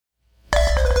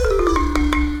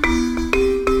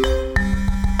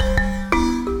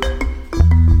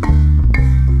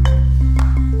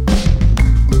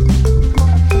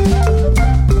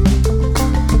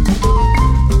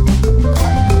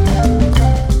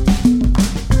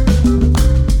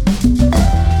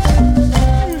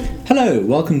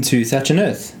welcome to Thatch and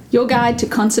Earth, your guide to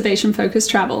conservation-focused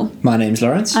travel. My name's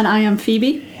Lawrence. And I am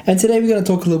Phoebe. And today we're going to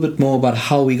talk a little bit more about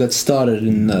how we got started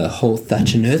in the whole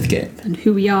Thatch and Earth game. And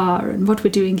who we are and what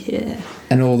we're doing here.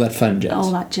 And all that fun jazz.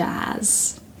 All that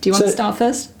jazz. Do you want to start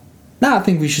first? No, I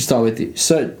think we should start with you.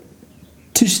 So,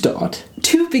 to start.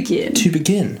 To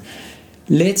begin.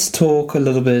 Let's talk a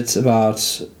little bit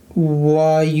about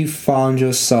why you found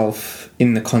yourself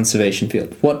in the conservation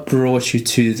field. What brought you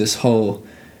to this whole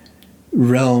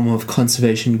realm of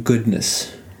conservation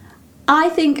goodness? I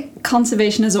think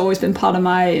conservation has always been part of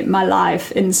my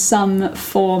life in some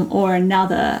form or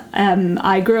another.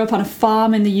 I grew up on a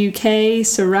farm in the UK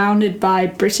surrounded by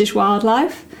British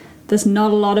wildlife. There's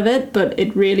not a lot of it, but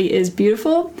it really is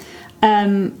beautiful.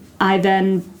 I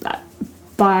then,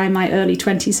 by my early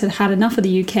 20s, had enough of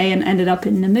the UK and ended up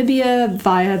in Namibia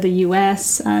via the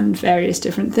US and various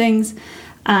different things.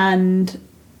 And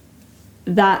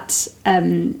that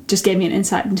just gave me an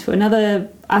insight into another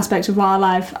aspect of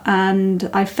wildlife, and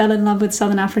I fell in love with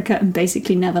Southern Africa and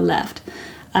basically never left.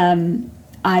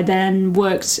 I then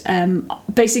worked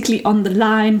basically on the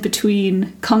line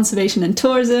between conservation and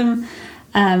tourism,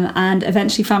 and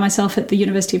eventually found myself at the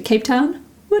University of Cape Town,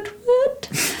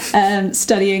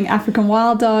 studying African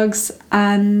wild dogs,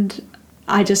 and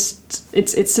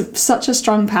it's such a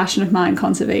strong passion of mine,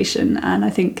 conservation, and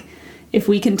I think if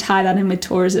we can tie that in with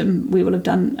tourism, we will have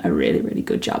done a really, really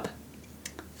good job.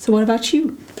 So what about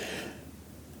you?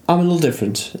 I'm a little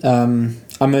different.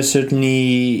 I most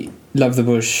certainly love the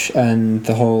bush and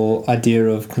the whole idea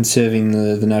of conserving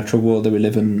the natural world that we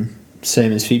live in,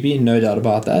 same as Phoebe, no doubt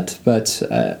about that. But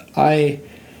I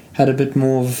had a bit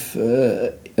more of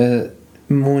a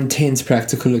more intense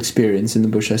practical experience in the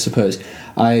bush, I suppose.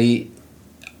 I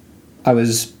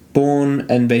was born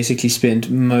and basically spent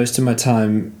most of my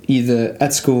time either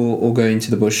at school or going to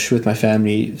the bush with my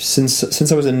family. Since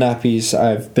I was in nappies,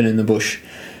 I've been in the bush,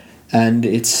 and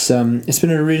it's been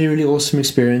a really, really awesome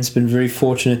experience. Been very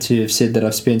fortunate to have said that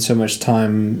I've spent so much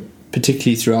time,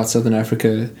 particularly throughout Southern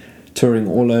Africa, touring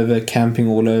all over, camping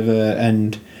all over,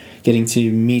 and getting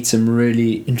to meet some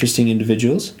really interesting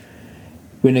individuals.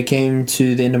 When it came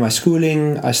to the end of my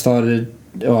schooling,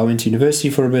 I went to university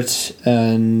for a bit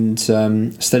and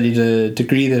studied a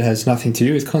degree that has nothing to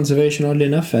do with conservation, oddly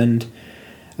enough, and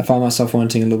I found myself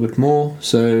wanting a little bit more.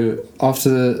 So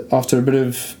after a bit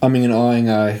of umming and ahhing,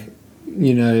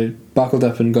 I buckled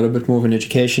up and got a bit more of an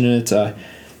education in it. I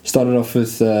started off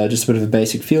with just a bit of a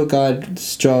basic field guide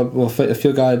job, or a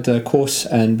field guide course,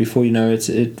 and before you know it,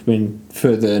 it went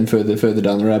further and further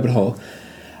down the rabbit hole.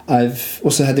 I've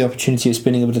also had the opportunity of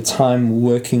spending a bit of time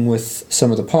working with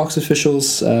some of the parks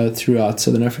officials throughout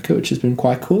Southern Africa, which has been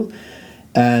quite cool.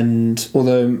 And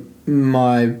although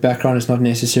my background is not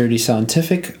necessarily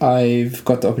scientific, I've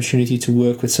got the opportunity to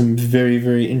work with some very,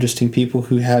 very interesting people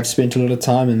who have spent a lot of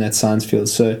time in that science field.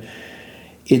 So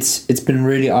it's been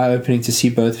really eye-opening to see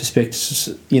both perspectives,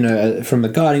 from a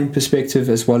guiding perspective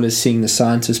as well as seeing the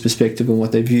scientist perspective and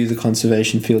what they view the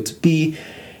conservation field to be.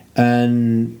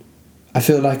 And I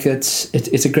feel like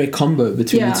it's a great combo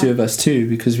between the two of us too,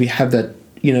 because we have that,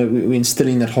 we're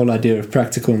instilling that whole idea of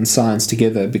practical and science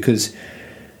together, because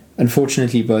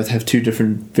unfortunately both have two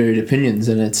different varied opinions,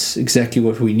 and it's exactly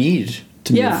what we need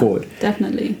to move forward.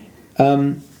 Definitely.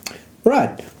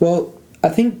 Right. Well, I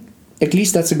think at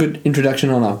least that's a good introduction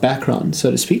on our background, so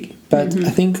to speak. But I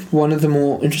think one of the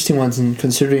more interesting ones, in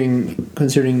considering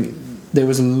there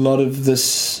was a lot of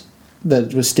this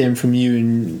that was stemmed from you,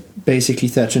 and basically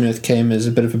Thatch and Earth came as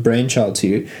a bit of a brainchild to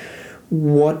you.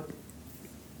 What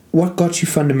got you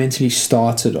fundamentally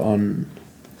started on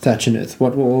Thatch and Earth?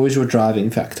 What was your driving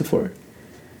factor for it?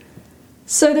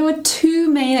 So there were two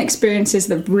main experiences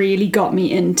that really got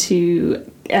me into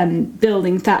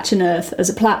building Thatch and Earth as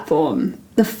a platform.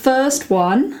 The first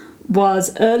one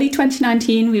was early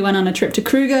 2019. We went on a trip to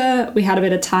Kruger. We had a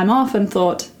bit of time off and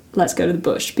thought, let's go to the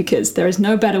bush, because there is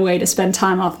no better way to spend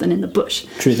time off than in the bush.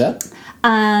 True that.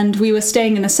 And we were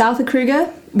staying in the south of Kruger,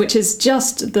 which is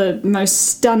just the most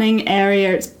stunning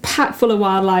area. It's packed full of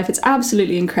wildlife. It's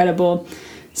absolutely incredible.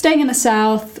 Staying in the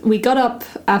south, we got up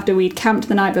after we'd camped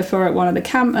the night before at one of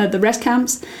the rest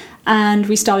camps, and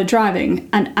we started driving.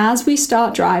 And as we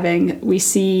start driving, we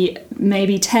see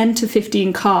maybe 10 to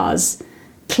 15 cars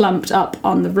clumped up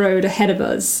on the road ahead of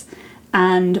us.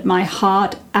 And my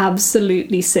heart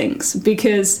absolutely sinks,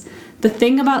 because the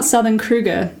thing about Southern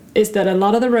Kruger is that a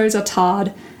lot of the roads are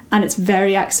tarred and it's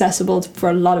very accessible for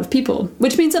a lot of people,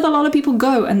 which means that a lot of people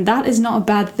go, and that is not a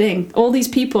bad thing. All these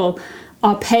people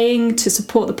are paying to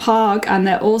support the park, and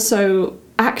they're also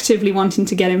actively wanting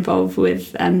to get involved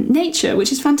with nature,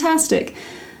 which is fantastic.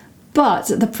 But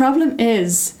the problem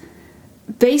is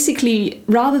basically,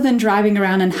 rather than driving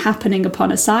around and happening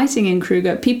upon a sighting in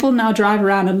Kruger, people now drive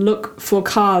around and look for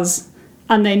cars,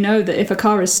 and they know that if a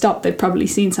car is stopped, they've probably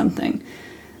seen something.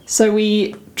 So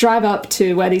we drive up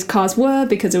to where these cars were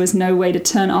because there was no way to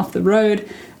turn off the road,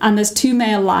 and there's 2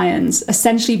 male lions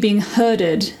essentially being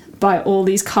herded by all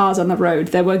these cars on the road.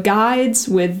 There were guides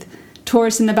with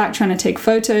tourists in the back trying to take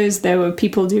photos. There were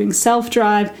people doing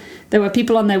self-drive. There were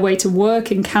people on their way to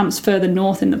work in camps further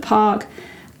north in the park.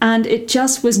 And it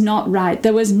just was not right.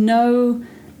 There was no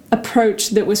approach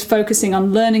that was focusing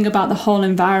on learning about the whole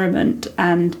environment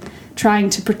and trying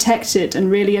to protect it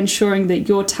and really ensuring that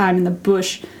your time in the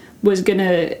bush was going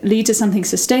to lead to something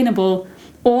sustainable.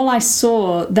 All I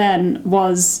saw then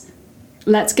was,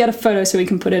 let's get a photo so we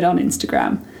can put it on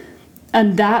Instagram.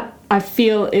 And that, I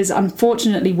feel, is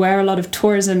unfortunately where a lot of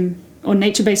tourism or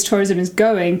nature-based tourism is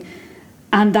going,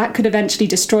 and that could eventually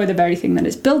destroy the very thing that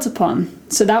it's built upon.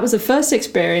 So that was the first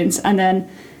experience, and then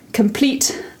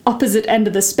complete opposite end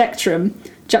of the spectrum,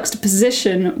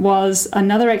 juxtaposition, was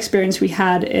another experience we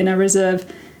had in a reserve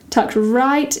tucked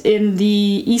right in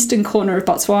the eastern corner of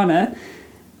Botswana.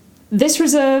 This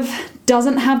reserve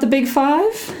doesn't have the big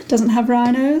 5, doesn't have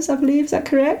rhinos, I believe. Is that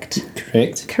correct?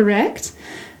 Correct.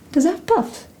 Does it have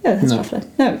buff? Yeah, it has buffalo.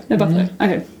 No buffalo.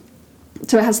 Okay.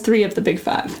 So it has 3 of the big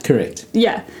 5. Correct.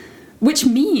 Yeah. Which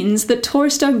means that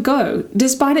tourists don't go,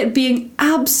 despite it being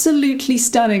absolutely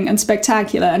stunning and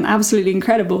spectacular and absolutely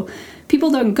incredible.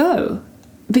 People don't go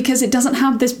because it doesn't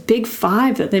have this big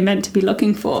 5 that they're meant to be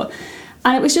looking for.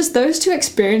 And it was just those 2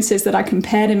 experiences that I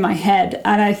compared in my head,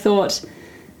 and I thought,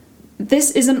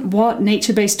 this isn't what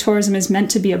nature-based tourism is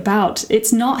meant to be about.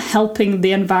 It's not helping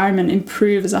the environment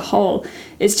improve as a whole.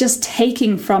 It's just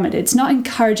taking from it. It's not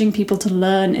encouraging people to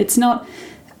learn. It's not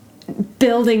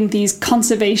building these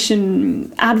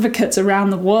conservation advocates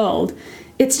around the world.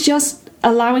 It's just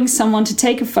allowing someone to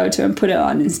take a photo and put it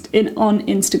on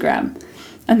Instagram.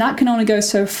 And that can only go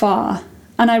so far.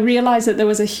 And I realized that there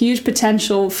was a huge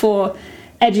potential for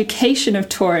education of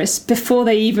tourists before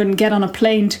they even get on a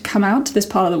plane to come out to this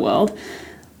part of the world.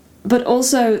 But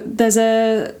also there's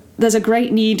a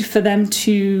great need for them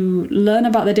to learn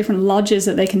about the different lodges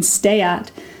that they can stay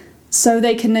at, so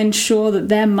they can ensure that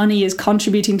their money is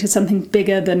contributing to something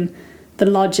bigger than the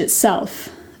lodge itself.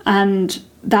 And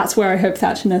that's where I hope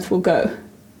Thatcher North will go.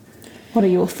 What are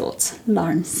your thoughts,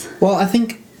 Lawrence? Well, I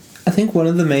think one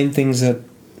of the main things that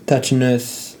Thatcher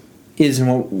North is, and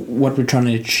what we're trying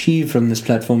to achieve from this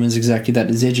platform, is exactly that,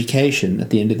 is education at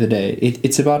the end of the day.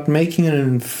 It's about making an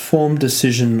informed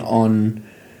decision on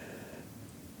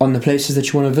the places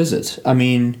that you want to visit. I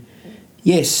mean,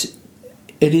 yes,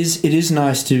 it is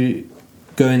nice to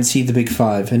go and see the big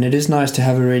 5, and it is nice to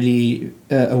have a really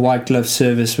a white glove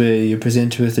service where you're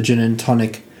presented with a gin and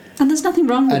tonic. And there's nothing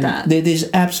wrong with that. There's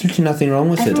absolutely nothing wrong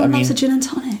with Everyone it. I loves mean, a gin and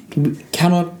tonic.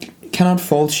 Cannot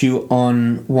fault you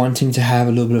on wanting to have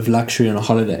a little bit of luxury on a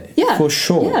holiday. Yeah, for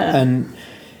sure. Yeah. And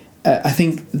I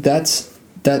think that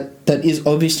is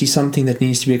obviously something that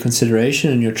needs to be a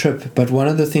consideration in your trip. But one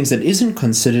of the things that isn't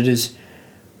considered is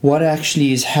what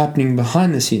actually is happening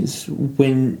behind the scenes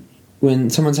when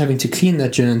someone's having to clean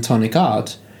that gin and tonic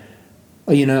out.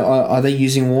 You know, are they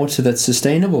using water that's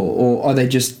sustainable, or are they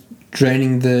just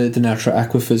draining the natural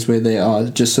aquifers where they are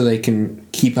just so they can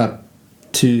keep up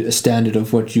to a standard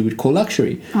of what you would call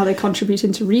luxury? Are they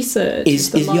contributing to research?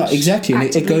 Yeah, exactly.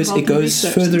 And it goes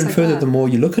further and further the more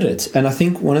you look at it. And I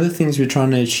think one of the things we're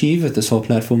trying to achieve with this whole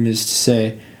platform is to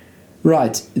say,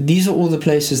 right, these are all the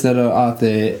places that are out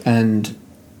there, and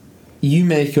you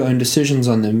make your own decisions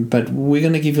on them, but we're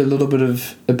going to give you a little bit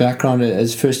of a background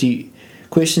as, firstly,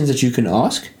 questions that you can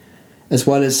ask, as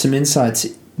well as some insights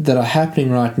that are happening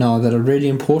right now that are really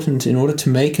important in order to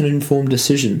make an informed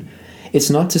decision. It's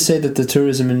not to say that the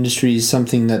tourism industry is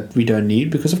something that we don't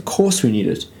need, because of course we need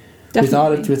it.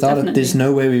 Without it, there's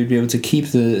no way we would be able to keep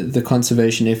the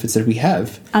conservation efforts that we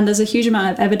have. And there's a huge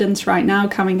amount of evidence right now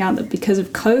coming out that because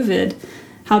of COVID,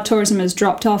 how tourism has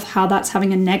dropped off, how that's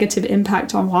having a negative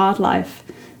impact on wildlife.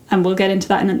 And we'll get into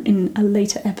that in a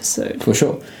later episode. For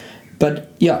sure.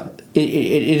 But yeah,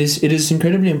 it is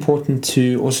incredibly important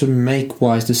to also make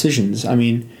wise decisions. I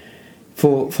mean,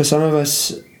 for some of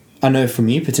us, I know for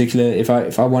me in particular, if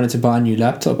I wanted to buy a new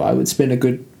laptop, I would spend a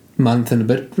good month and a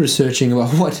bit researching about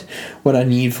what I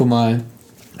need for my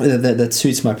that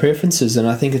suits my preferences. And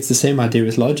I think it's the same idea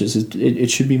with lodges. It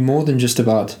should be more than just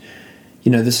about,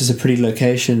 you know, this is a pretty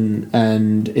location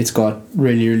and it's got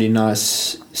really, really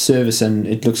nice service and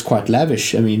it looks quite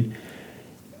lavish. I mean,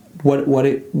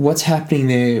 what's happening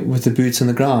there with the boots on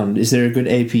the ground? Is there a good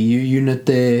APU unit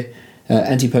there?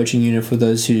 Anti-poaching unit for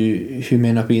those who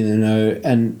may not be in the know?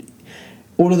 And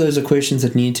all of those are questions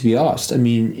that need to be asked. I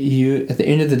mean, you, at the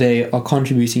end of the day, are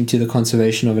contributing to the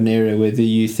conservation of an area, whether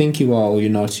you think you are or you're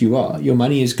not, you are. Your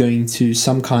money is going to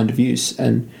some kind of use,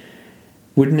 and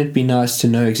wouldn't it be nice to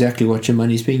know exactly what your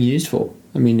money is being used for?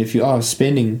 I mean, if you are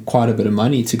spending quite a bit of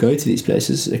money to go to these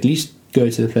places, at least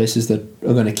go to the places that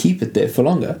are going to keep it there for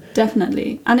longer.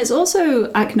 Definitely. And it's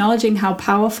also acknowledging how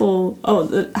powerful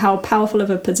of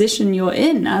a position you're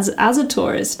in as a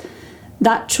tourist.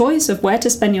 That choice of where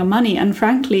to spend your money, and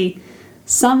frankly,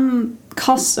 some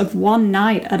costs of one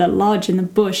night at a lodge in the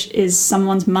bush is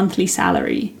someone's monthly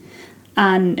salary.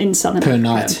 And in Southern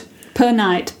Africa.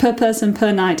 Per person,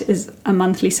 per night is a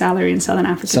monthly salary in Southern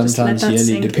Africa. Sometimes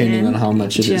yearly, depending on how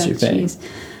much it is you pay.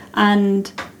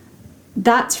 And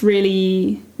that's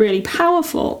really, really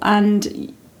powerful.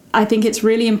 And I think it's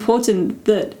really important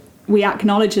that we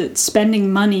acknowledge that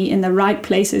spending money in the right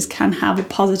places can have a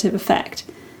positive effect.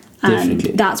 And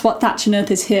Definitely. that's what Thatch and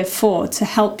Earth is here for, to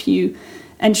help you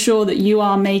ensure that you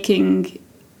are making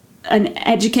an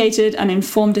educated and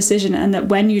informed decision, and that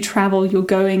when you travel, you're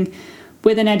going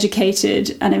with an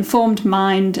educated and informed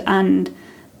mind, and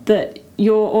that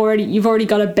you've already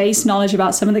got a base knowledge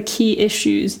about some of the key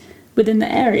issues within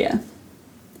the area.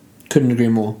 Couldn't agree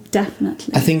more.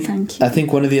 Definitely. Thank you. I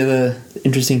think one of the other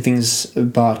interesting things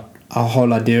about our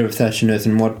whole idea of Thatch and Earth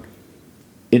and what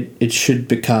it should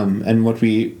become, and what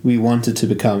we want it to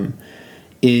become,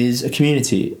 is a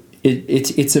community.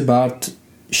 It's about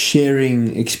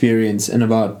sharing experience and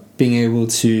about being able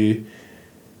to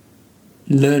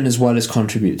learn as well as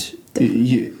contribute.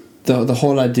 The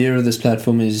whole idea of this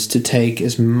platform is to take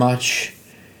as much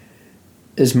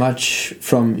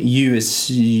from you as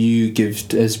we give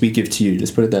to you.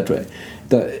 Let's put it that way.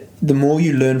 The more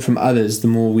you learn from others, the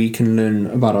more we can learn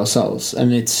about ourselves,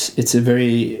 and it's a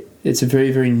very,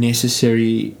 very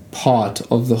necessary part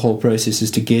of the whole process,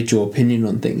 is to get your opinion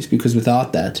on things, because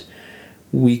without that,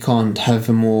 we can't have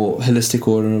a more holistic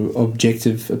or an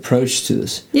objective approach to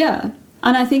this. Yeah.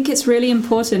 And I think it's really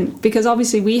important, because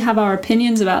obviously we have our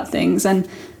opinions about things, and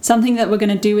something that we're going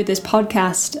to do with this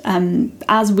podcast,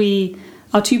 as we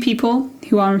are two people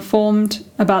who are informed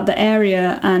about the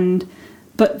area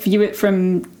but view it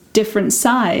from different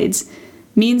sides,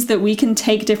 means that we can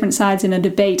take different sides in a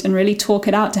debate and really talk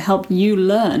it out to help you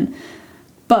learn.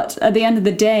 But at the end of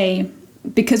the day,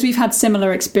 because we've had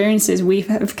similar experiences, we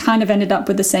have kind of ended up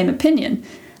with the same opinion.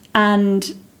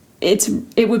 And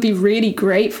it would be really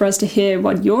great for us to hear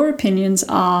what your opinions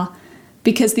are,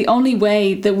 because the only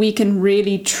way that we can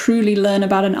really truly learn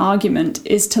about an argument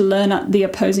is to learn the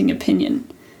opposing opinion.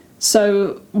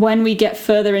 So when we get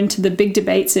further into the big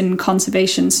debates in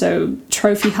conservation, so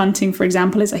trophy hunting, for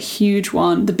example, is a huge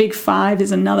one. The Big Five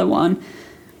is another one.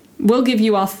 We'll give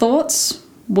you our thoughts.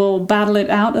 We'll battle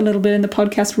it out a little bit in the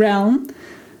podcast realm.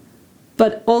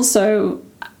 But also,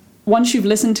 once you've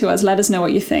listened to us, let us know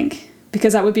what you think,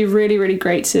 because that would be really, really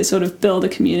great to sort of build a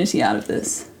community out of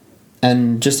this.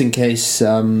 And just in case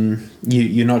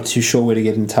you're not too sure where to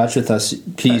get in touch with us,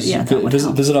 please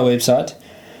visit our website.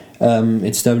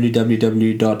 It's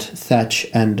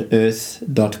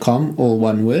www.thatchandearth.com, all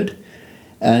one word.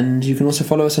 And you can also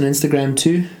follow us on Instagram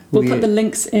too. We'll put the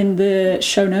links in the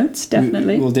show notes,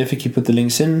 definitely. We'll definitely put the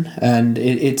links in. And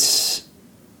it's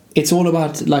all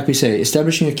about, like we say,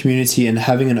 establishing a community and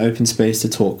having an open space to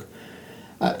talk.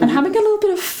 And having a little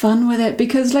bit of fun with it,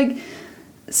 because like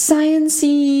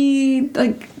science-y,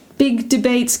 like big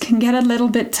debates can get a little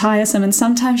bit tiresome, and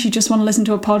sometimes you just want to listen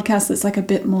to a podcast that's like a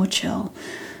bit more chill.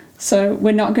 So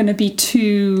we're not going to be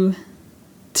too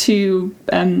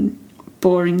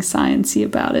boring sciencey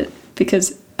about it,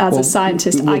 because as a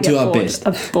scientist, I get bored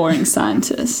of boring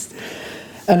scientists.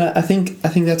 And I think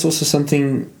that's also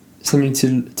something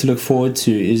to look forward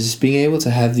to, is being able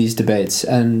to have these debates.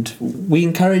 And we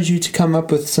encourage you to come up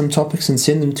with some topics and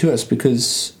send them to us,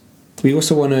 because we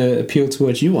also want to appeal to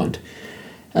what you want.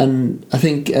 And I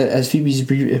think, as Phoebe's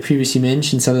previously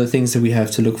mentioned, some of the things that we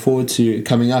have to look forward to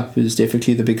coming up is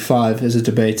definitely the Big Five as a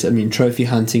debate. I mean, trophy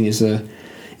hunting is a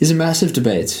massive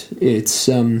debate. It's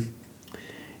a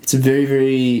very,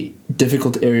 very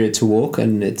difficult area to walk,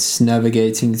 and it's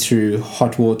navigating through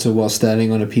hot water while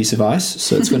standing on a piece of ice.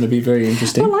 So it's going to be very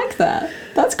interesting. I like that.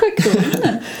 That's quite cool, isn't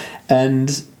it?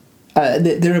 And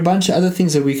there are a bunch of other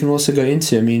things that we can also go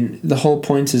into. I mean, the whole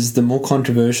point is, the more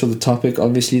controversial the topic,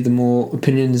 obviously, the more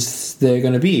opinions there are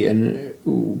going to be. And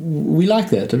we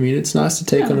like that. I mean, it's nice to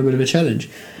take on a bit of a challenge.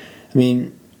 I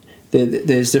mean,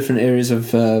 there's different areas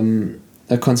of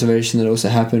conservation that also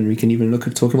happen. We can even look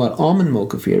at talking about almond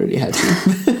milk if we already had to.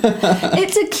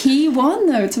 It's a key one,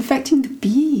 though. It's affecting the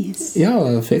bees. Yeah,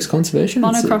 it affects conservation.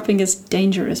 Monocropping is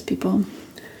dangerous, people.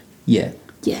 Yeah.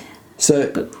 Yeah.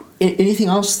 So, anything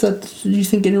else that you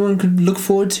think anyone could look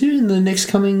forward to in the next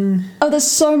coming? Oh, there's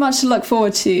so much to look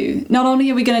forward to. Not only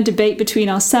are we going to debate between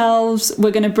ourselves,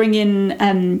 we're going to bring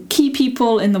in key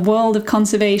people in the world of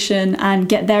conservation and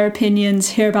get their opinions,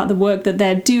 hear about the work that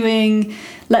they're doing,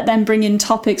 let them bring in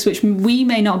topics which we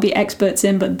may not be experts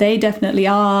in, but they definitely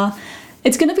are.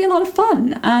 It's going to be a lot of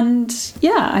fun. And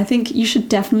yeah, I think you should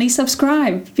definitely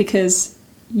subscribe because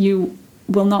you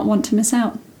will not want to miss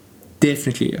out.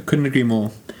 Definitely. I couldn't agree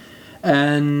more.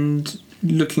 And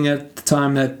looking at the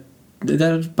time, that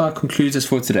about concludes us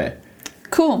for today.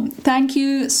 Cool. Thank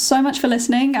you so much for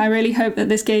listening. I really hope that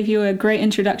this gave you a great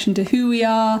introduction to who we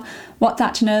are, what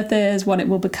Thatch and Earth is, what it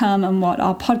will become, and what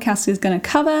our podcast is going to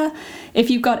cover. If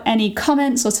you've got any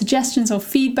comments or suggestions or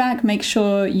feedback, make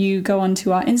sure you go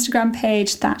onto our Instagram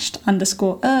page,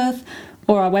 thatched_earth,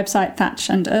 or our website,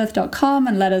 thatchandearth.com,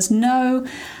 and let us know.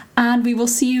 And we will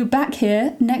see you back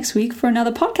here next week for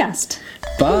another podcast.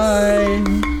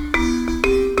 Bye.